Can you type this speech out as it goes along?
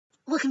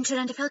Welcome to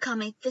Underfell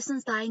comic. This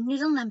one's by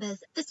noodlenumber.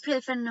 This is purely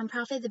for a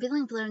non-profit. The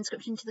link below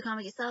inscription to the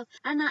comic itself,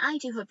 and I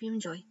do hope you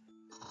enjoy.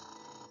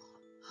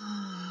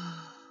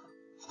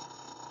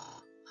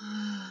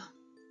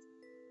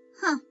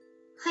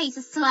 He's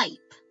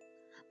asleep.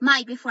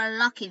 Maybe if we're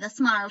lucky, the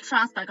small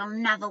trash-bag will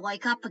never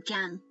wake up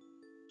again.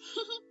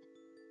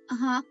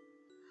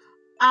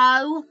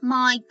 Oh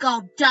my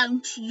god,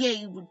 don't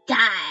you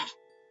dare!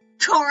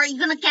 Tora, you're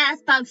gonna get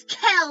us both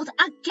killed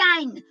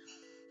again!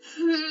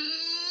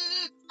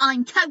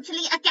 I'm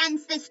totally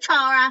against this,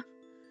 Tora.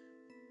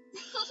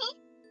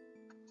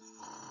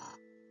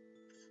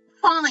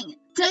 Fine,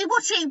 do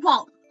what you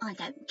want. I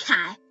don't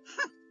care.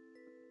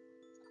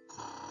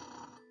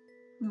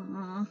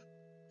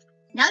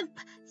 Nope.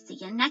 See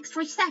you next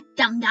reset,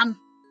 dum-dum.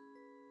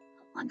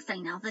 I'm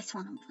saying now this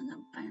one. I'm gonna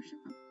embarrass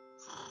you.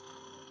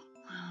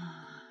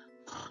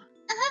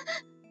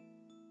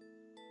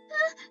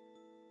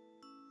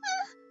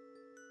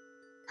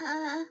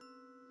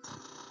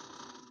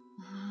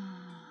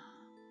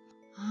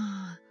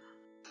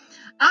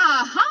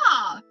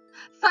 Aha!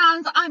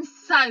 Fans, I'm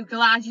so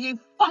glad you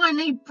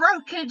finally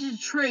brokered a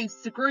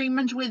truce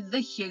agreement with the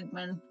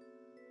human.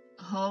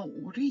 Oh,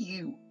 what are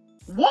you?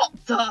 What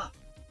the?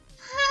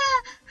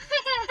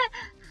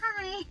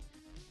 Hi.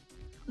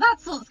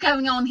 That's what's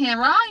going on here,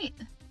 right?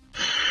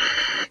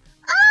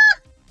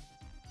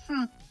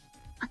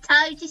 I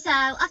told you so.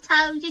 I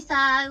told you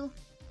so.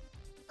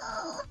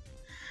 Oh.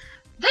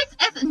 This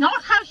is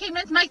not how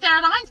humans make their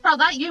alliance,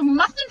 brother. You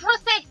mustn't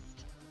resist.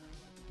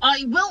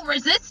 I will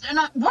resist, and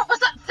what was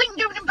that thing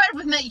doing in bed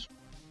with me?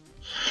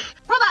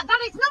 Brother, that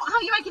is not how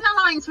you make an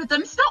alliance with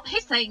them. Stop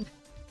hissing.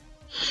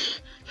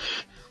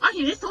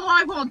 This is all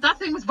I want. That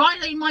thing was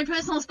violating my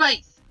personal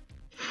space.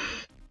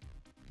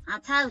 I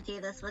told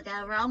you this would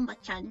go wrong, but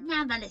you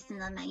never listen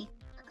to me.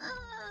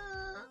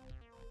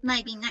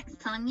 Maybe next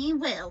time you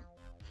will.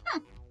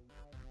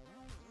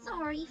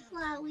 Sorry,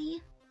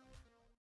 Flowey.